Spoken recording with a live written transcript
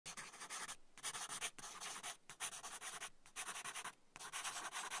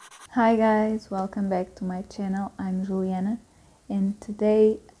Hi guys, welcome back to my channel. I'm Juliana and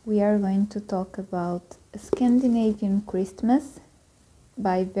today we are going to talk about Scandinavian Christmas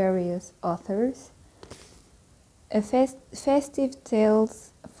by various authors, a festive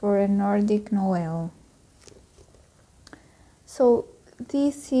tales for a Nordic Noel. So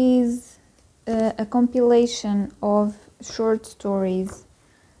this is a compilation of short stories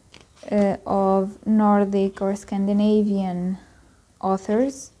of Nordic or Scandinavian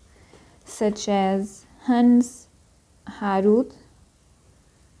authors such as Hans Harud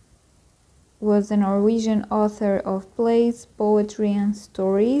was a Norwegian author of plays, poetry and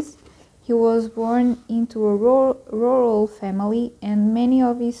stories. He was born into a rural family and many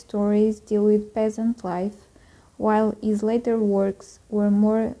of his stories deal with peasant life, while his later works were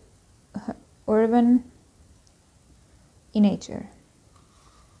more urban in nature.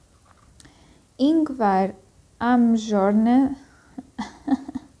 Ingvar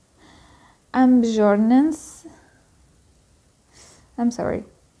Ambjornens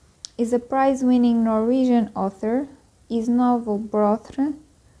is a prize-winning Norwegian author. His novel Brother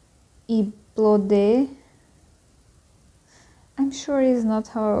I Blode, I'm sure is not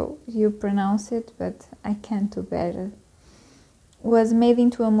how you pronounce it, but I can't do better, was made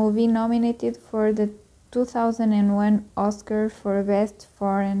into a movie nominated for the 2001 Oscar for Best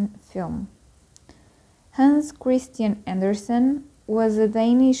Foreign Film. Hans Christian Andersen was a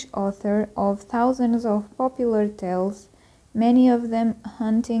Danish author of thousands of popular tales, many of them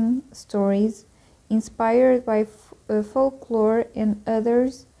hunting stories inspired by folklore and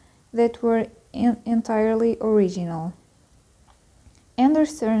others that were entirely original.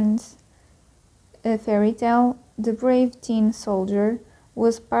 Andersen's fairy tale, The Brave Tin Soldier,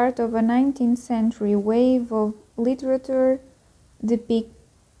 was part of a 19th century wave of literature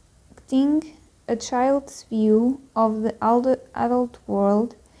depicting a child's view of the adult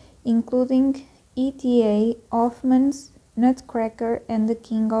world, including E.T.A. Hoffmann's Nutcracker and the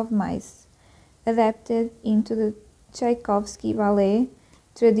King of Mice, adapted into the Tchaikovsky ballet,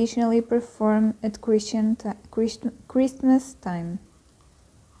 traditionally performed at Christmas time.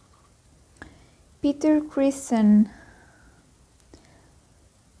 Peter Christian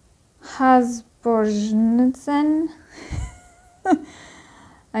Hasborgensen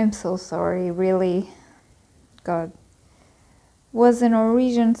I'm so sorry, really, God, was a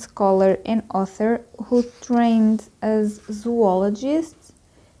Norwegian scholar and author who trained as zoologist.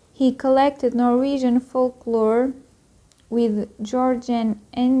 He collected Norwegian folklore with Jorgen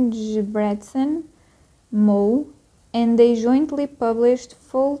Engebretsen Moe, and they jointly published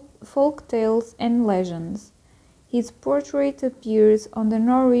folk tales and legends. His portrait appears on the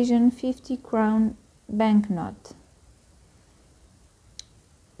Norwegian 50-crown banknote.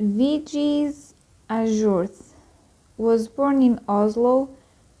 Vigdis Hjorth was born in Oslo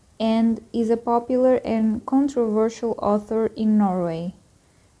and is a popular and controversial author in Norway.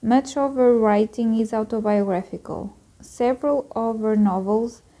 Much of her writing is autobiographical. Several of her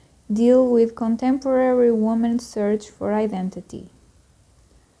novels deal with contemporary women's search for identity.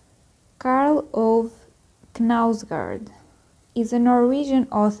 Karl Ove Knausgård is a Norwegian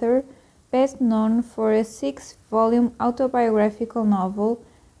author best known for a 6-volume autobiographical novel,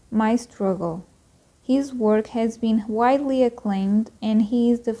 My Struggle. His work has been widely acclaimed and he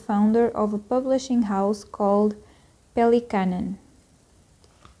is the founder of a publishing house called Pelikanen.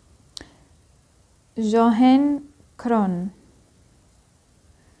 Johan Krohn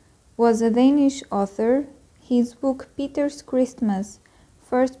was a Danish author. His book Peter's Christmas,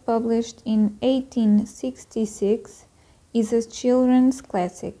 first published in 1866, is a children's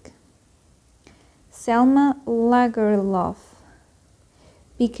classic. Selma Lagerlöf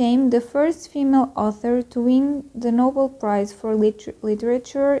became the first female author to win the Nobel Prize for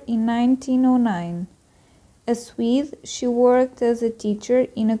Literature in 1909. A Swede, she worked as a teacher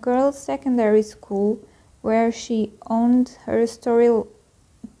in a girls' secondary school where she honed her storytelling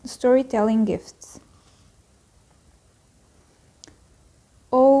gifts.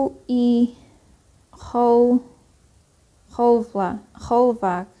 O.E.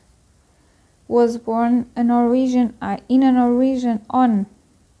 Holvag was born on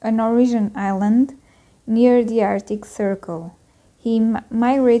a Norwegian island near the Arctic Circle. He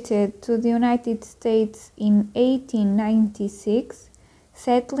migrated to the United States in 1896,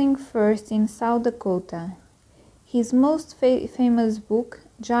 settling first in South Dakota. His most famous book,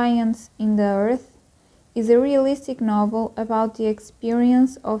 Giants in the Earth, is a realistic novel about the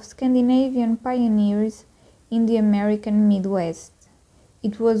experience of Scandinavian pioneers in the American Midwest.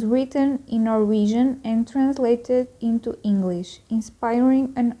 It was written in Norwegian and translated into English,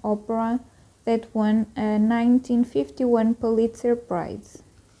 inspiring an opera that won a 1951 Pulitzer Prize.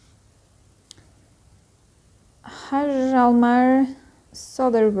 Hjalmar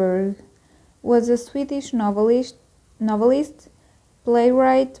Söderberg was a Swedish novelist,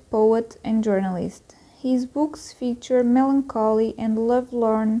 playwright, poet, and journalist. His books feature melancholy and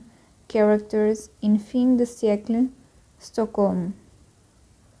lovelorn characters in fin de siècle Stockholm.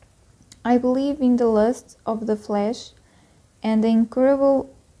 I believe in the lust of the flesh and the incurable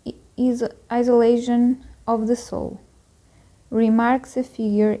isolation of the soul, remarks a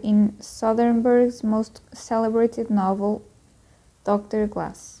figure in Söderberg's most celebrated novel, Dr.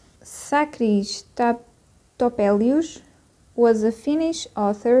 Glass. Sakris Topelius was a Finnish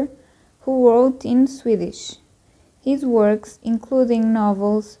author who wrote in Swedish. His works, including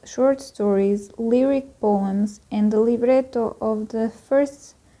novels, short stories, lyric poems, and the libretto of the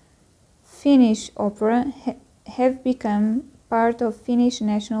first Finnish opera, have become part of Finnish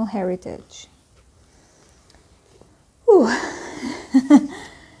national heritage.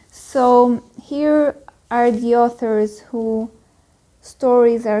 So here are the authors whose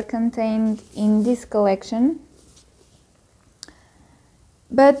stories are contained in this collection.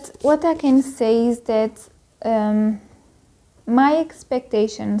 But what I can say is that my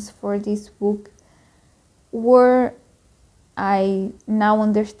expectations for this book were, I now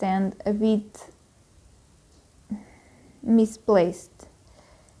understand, a bit misplaced,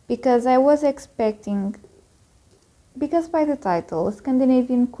 because I was expecting, because by the title,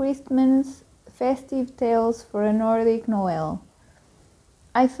 Scandinavian Christmas, Festive Tales for a Nordic Noel,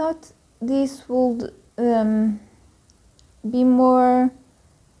 I thought this would be more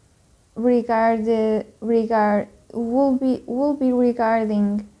regarding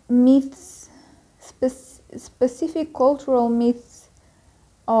myths, specific cultural myths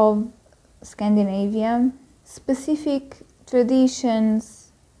of Scandinavia, specific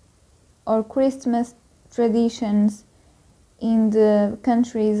traditions or Christmas traditions in the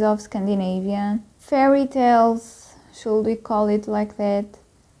countries of Scandinavia, fairy tales, should we call it like that,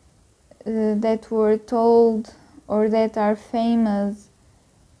 that were told or that are famous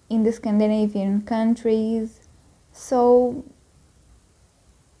in the Scandinavian countries. So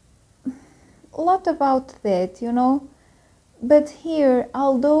a lot about that, you know. But here,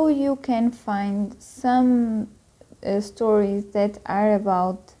 although you can find some stories that are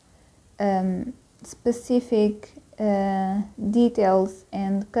about specific details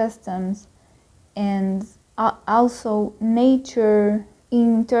and customs, and also nature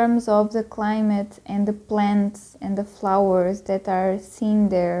in terms of the climate and the plants and the flowers that are seen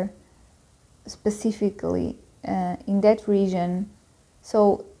there specifically in that region.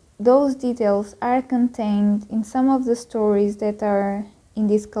 So those details are contained in some of the stories that are in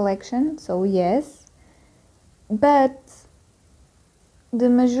this collection, so yes, but the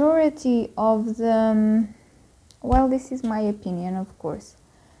majority of the, well, this is my opinion, of course,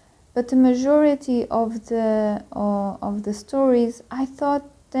 but the majority of the stories, I thought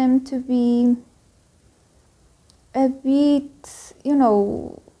them to be a bit, you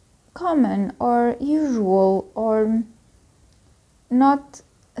know, common or usual, or not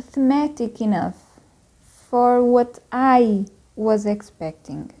thematic enough for what I was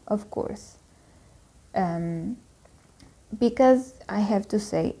expecting, of course. Because I have to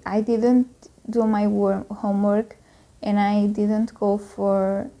say, I didn't do my homework, and I didn't go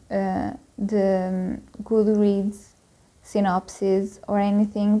for the Goodreads synopsis or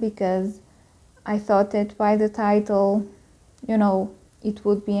anything, because I thought that by the title, you know, it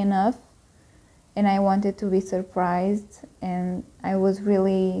would be enough, and I wanted to be surprised, and I was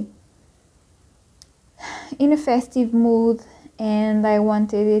really in a festive mood, and I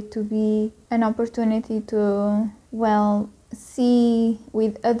wanted it to be an opportunity to, well, see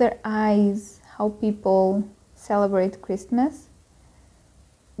with other eyes how people celebrate Christmas.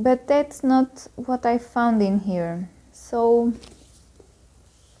 But that's not what I found in here. So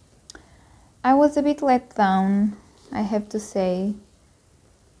I was a bit let down, I have to say.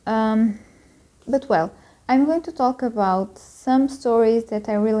 But well, I'm going to talk about some stories that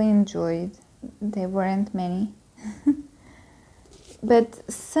I really enjoyed. There weren't many. But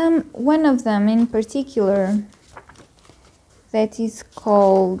one of them in particular, that is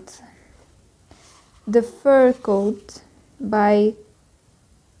called The Fur Coat by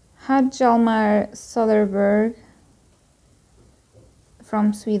Hjalmar Söderberg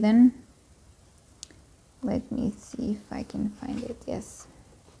from Sweden. Let me see if I can find it. Yes.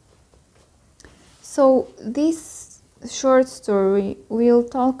 So this short story will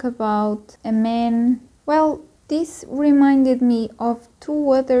talk about a man. Well, this reminded me of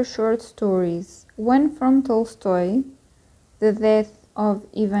two other short stories. One from Tolstoy, The Death of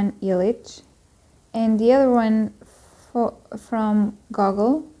Ivan Ilyich, and the other one from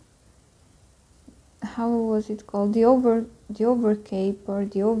Gogol, how was it called? The overcape or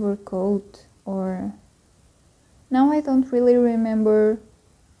the overcoat, or now I don't really remember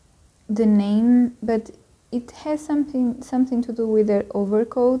the name, but it has something to do with their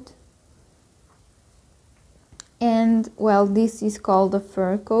overcoat. And well, this is called a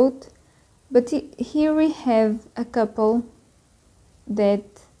fur coat. But here we have a couple that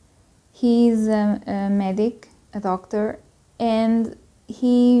he is a medic, a doctor, and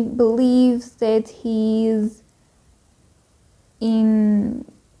he believes that he is in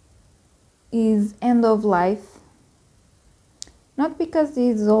his end of life. Not because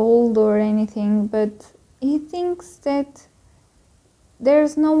he's old or anything, but he thinks that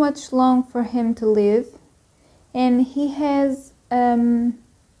there's not much long for him to live, and he has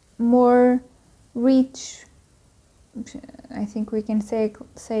more rich, I think we can say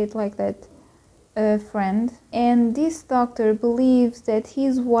it like that, friend. And this doctor believes that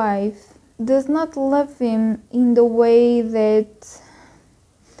his wife does not love him in the way that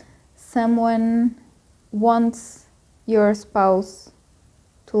someone wants your spouse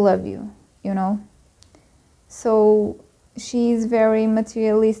to love you, you know. So she is very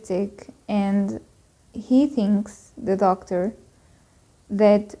materialistic, and he thinks, the doctor,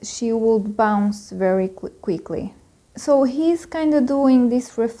 that she would bounce very quickly. So he's kind of doing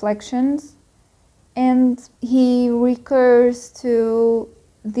these reflections, and he recurs to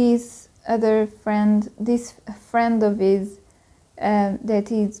this other friend, this friend of his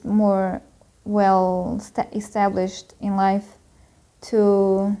that is more well established in life,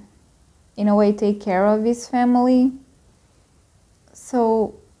 to, in a way, take care of his family.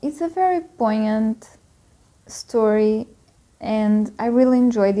 So it's a very poignant story, and I really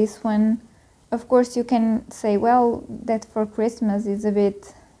enjoy this one. Of course, you can say, well, that for Christmas is a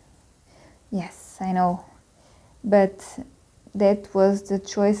bit... Yes, I know. But that was the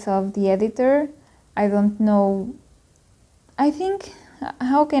choice of the editor. I don't know. I think,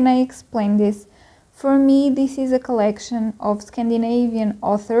 how can I explain this? For me, this is a collection of Scandinavian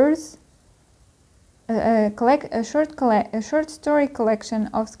authors, a short story collection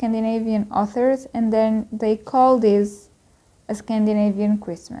of Scandinavian authors, and then they call this a Scandinavian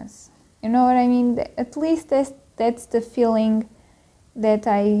Christmas. You know what I mean? At least that's the feeling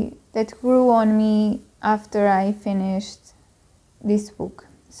that grew on me after I finished this book.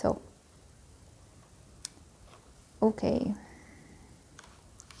 So, okay.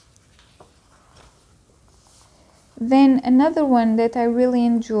 Then another one that I really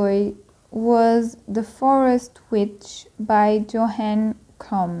enjoyed was The Forest Witch by Johann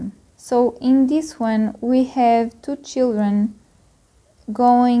Krom. So in this one we have two children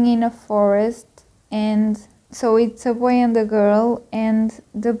going in a forest, and so it's a boy and a girl, and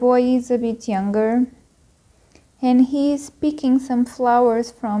the boy is a bit younger, and he is picking some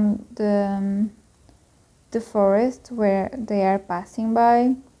flowers from the forest where they are passing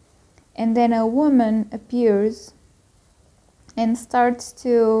by, and then a woman appears and starts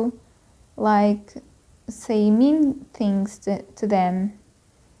to, like, say mean things to them,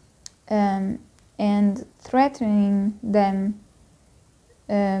 and threatening them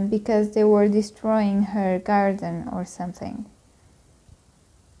because they were destroying her garden or something.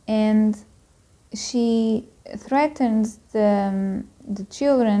 And she threatens the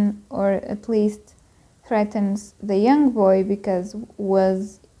children, or at least threatens the young boy, because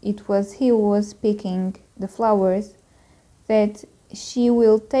it was he who was picking the flowers, that she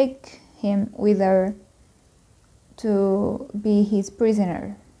will take him with her to be his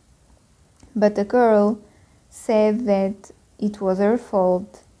prisoner. But the girl said that it was her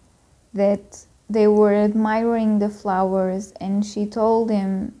fault, that they were admiring the flowers, and she told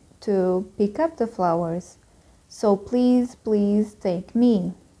him to pick up the flowers. So please, please take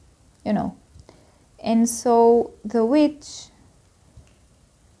me, you know. And so the witch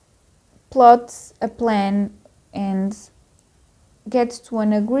plots a plan and gets to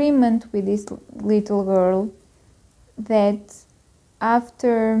an agreement with this little girl that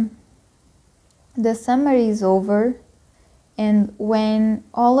after the summer is over, and when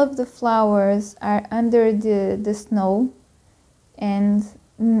all of the flowers are under the snow, and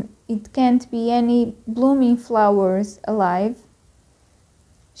it can't be any blooming flowers alive,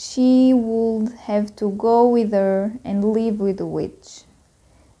 she would have to go with her and live with the witch.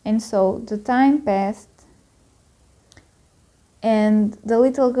 And so the time passed, and the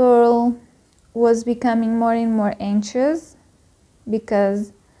little girl was becoming more and more anxious,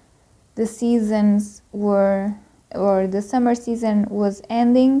 because the seasons were, or the summer season was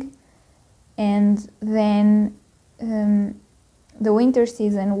ending, and then the winter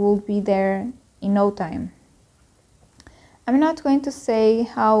season will be there in no time. I'm not going to say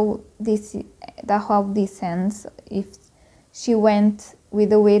how this ends, if she went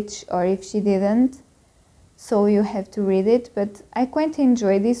with the witch or if she didn't, so you have to read it, but I quite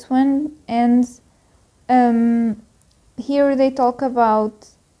enjoy this one. And here they talk about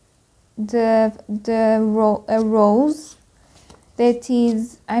a rose that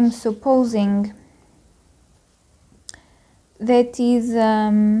is, I'm supposing, that is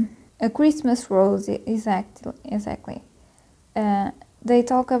a Christmas rose. Exactly. They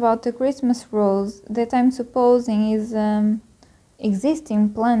talk about the Christmas rose that I'm supposing is existing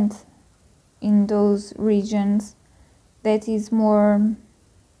plant in those regions, that is more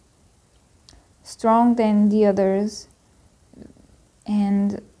strong than the others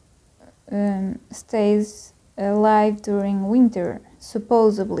and stays alive during winter,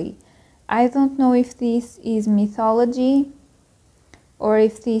 supposedly. I don't know if this is mythology or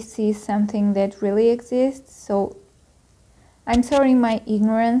if this is something that really exists, so I'm sorry my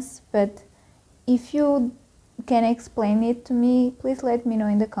ignorance, but if you can explain it to me, please let me know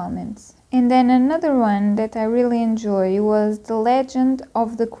in the comments. And then another one that I really enjoy was The Legend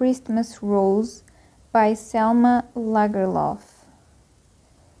of the Christmas Rose by Selma Lagerlof.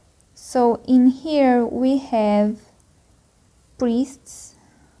 So in here we have priests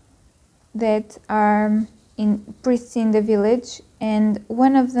that are priests in the village, and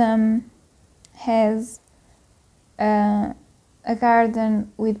one of them has a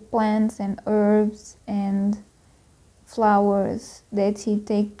garden with plants and herbs and flowers that he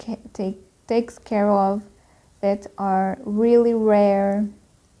takes care of, that are really rare.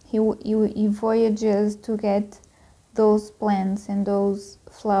 He voyages to get those plants and those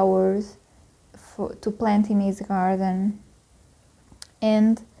flowers to plant in his garden.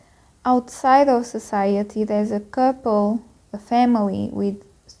 And outside of society there's a couple, a family with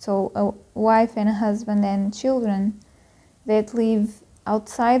a wife and a husband and children that live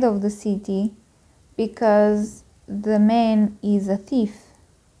outside of the city because the man is a thief.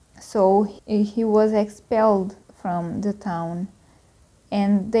 So he was expelled from the town,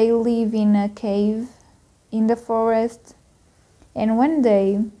 and they live in a cave in the forest. And one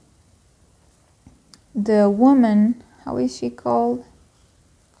day the woman, how is she called?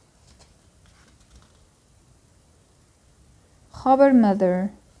 Robber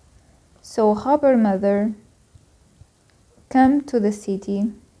Mother. So Robber Mother come to the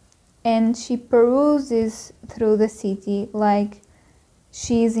city, and she peruses through the city like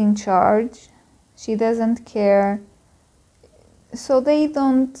she's in charge. She doesn't care. So they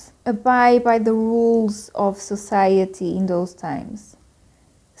don't abide by the rules of society in those times.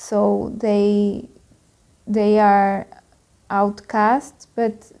 So they are outcasts,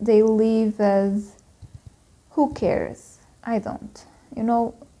 but they live as, who cares? I don't. You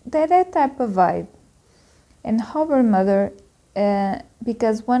know, that type of vibe. And Robber Mother,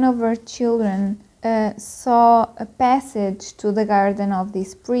 because one of her children saw a passage to the garden of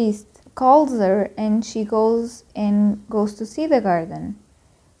this priest, calls her, and she goes to see the garden.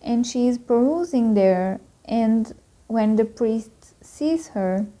 And she is perusing there, and when the priest sees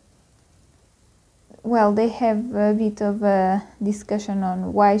her, well, they have a bit of a discussion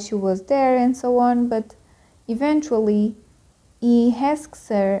on why she was there and so on, but eventually he asks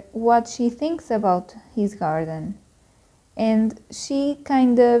her what she thinks about his garden. And she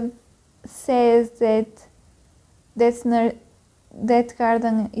kind of says that that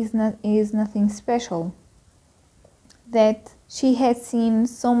garden is nothing special, that she has seen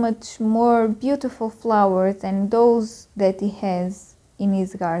so much more beautiful flowers than those that he has in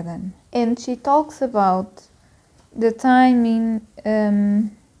his garden. And she talks about the time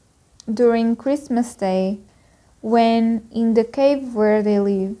during Christmas Day, when in the cave where they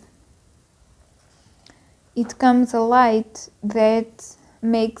live, it comes a light that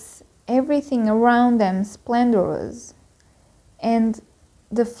makes everything around them splendorous, and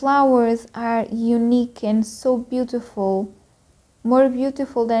the flowers are unique and so beautiful, more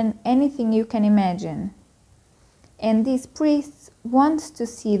beautiful than anything you can imagine. And this priest wants to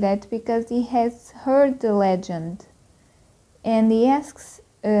see that because he has heard the legend, and he asks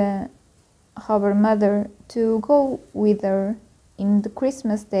Robber Mother to go with her in the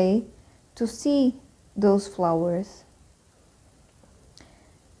Christmas Day to see those flowers.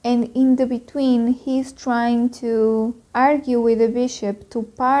 And in the between, he's trying to argue with the bishop to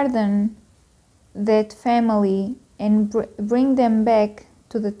pardon that family and bring them back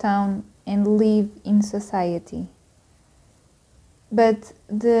to the town and live in society. But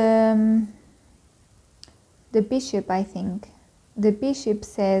the bishop, I think, the bishop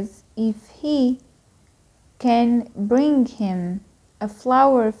says if he can bring him a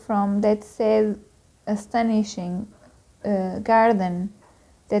flower from that says astonishing garden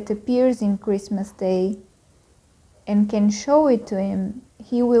that appears in Christmas Day and can show it to him,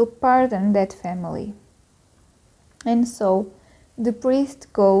 he will pardon that family. And so the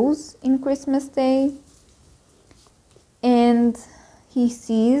priest goes in Christmas Day and he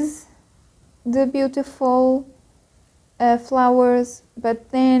sees the beautiful flowers,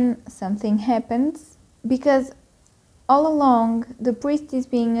 but then something happens, because all along the priest is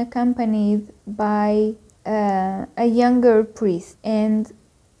being accompanied by a younger priest, and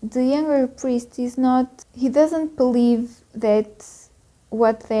the younger priest he doesn't believe that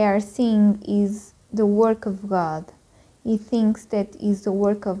what they are seeing is the work of God. He thinks that is the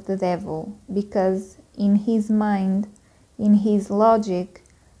work of the devil, because in his mind, in his logic,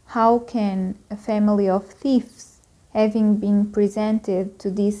 how can a family of thieves, having been presented to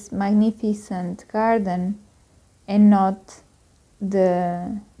this magnificent garden, and not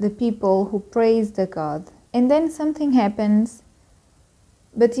the people who praise the God? And then something happens,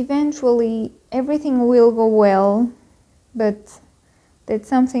 but eventually everything will go well, but that's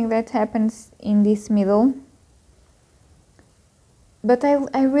something that happens in this middle. But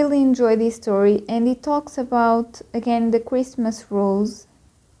I really enjoy this story, and it talks about, again, the Christmas rose.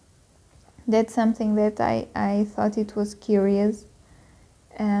 That's something that I thought it was curious.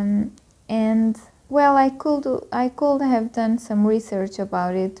 And well, I could have done some research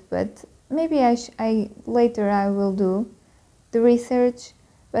about it, but maybe later I will do the research.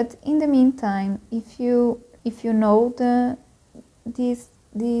 But in the meantime, if you know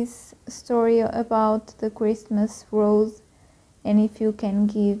this story about the Christmas rose, and if you can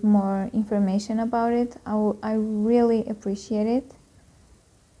give more information about it, I really appreciate it.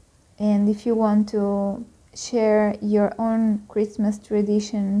 And if you want to share your own Christmas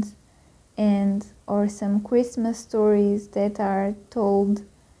traditions or some Christmas stories that are told,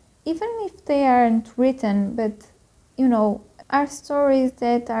 even if they aren't written, but are stories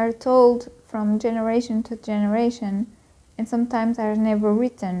that are told from generation to generation and sometimes are never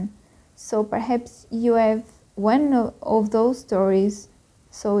written. So perhaps you have one of those stories.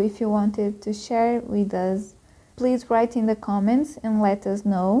 So if you wanted to share with us, please write in the comments and let us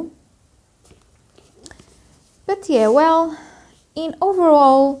know. But yeah, well, in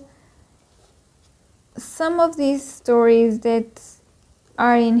overall, some of these stories that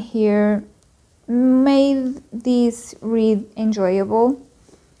are in here made this read enjoyable,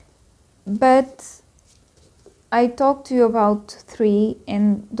 but I talked to you about 3,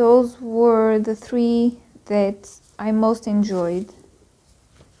 and those were the 3 that I most enjoyed,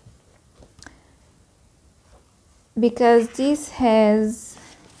 because this has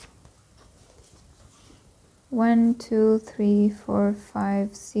 1, 2, 3, 4,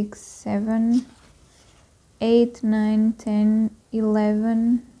 5, 6, 7, 8, 9, 10,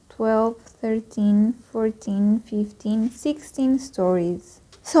 11, 12, 13, 14, 15, 16 stories.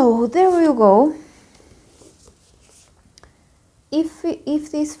 So there we go. If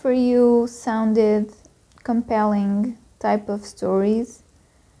this for you sounded compelling type of stories,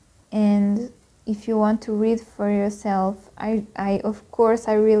 and if you want to read for yourself, I of course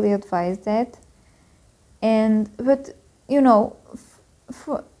I really advise that. But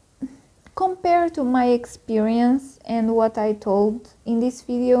compared to my experience and what I told in this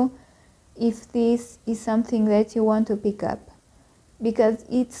video, if this is something that you want to pick up, because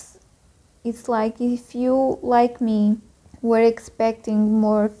it's like if you, like me, were expecting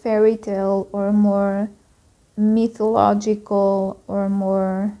more fairy tale or more mythological or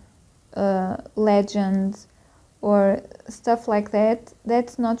more legends or stuff like that,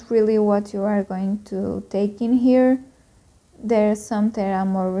 that's not really what you are going to take in here. There's some that are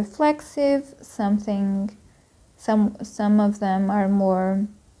more reflexive, some of them are more,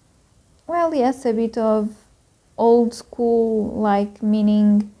 well, yes, a bit of old school, like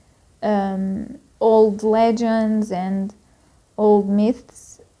meaning old legends and old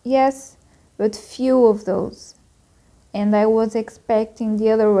myths, yes, but few of those. And I was expecting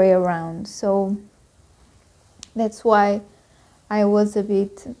the other way around, so that's why I was a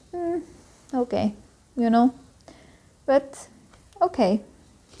bit, okay, but okay.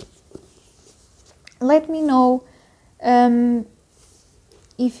 Let me know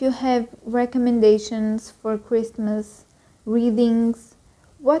if you have recommendations for Christmas readings.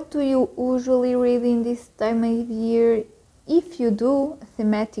 What do you usually read in this time of year? If you do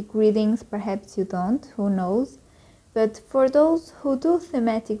thematic readings, perhaps you don't, who knows? But for those who do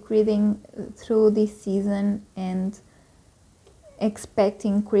thematic reading through this season and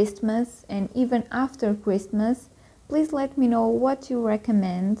expecting Christmas and even after Christmas, please let me know what you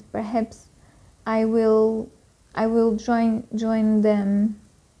recommend. Perhaps I will join them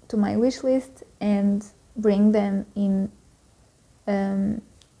to my wish list and bring them in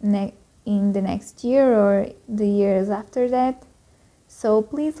in the next year or the years after that. So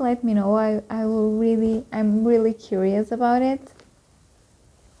please let me know. I'm really curious about it.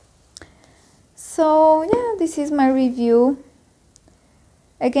 So yeah, this is my review.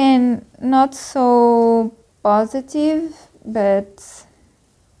 Again, not so positive, but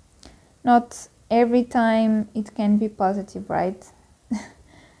not every time it can be positive, right?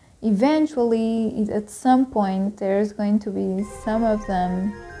 Eventually, at some point, there's going to be some of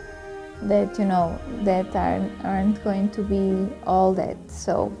them that, you know, that aren't going to be all that.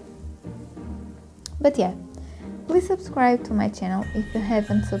 So, but yeah, please subscribe to my channel if you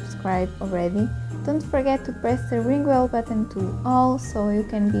haven't subscribed already. Don't forget to press the ring bell button to all so you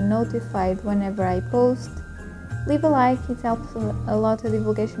can be notified whenever I post. Leave a like, it helps a lot the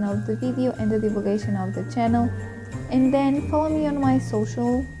divulgation of the video and the divulgation of the channel. And then follow me on my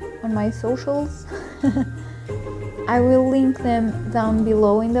socials. I will link them down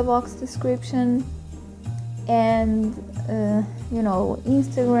below in the box description. And you know,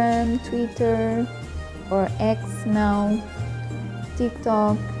 Instagram, Twitter, or X now,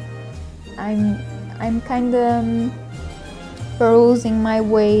 TikTok. I'm kind of perusing my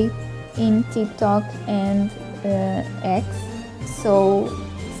way in TikTok and X, so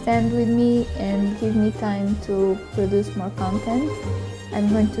stand with me and give me time to produce more content. I'm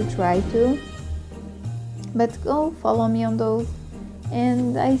going to try to, but go follow me on those,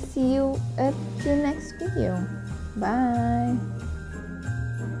 and I see you at the next video. Bye.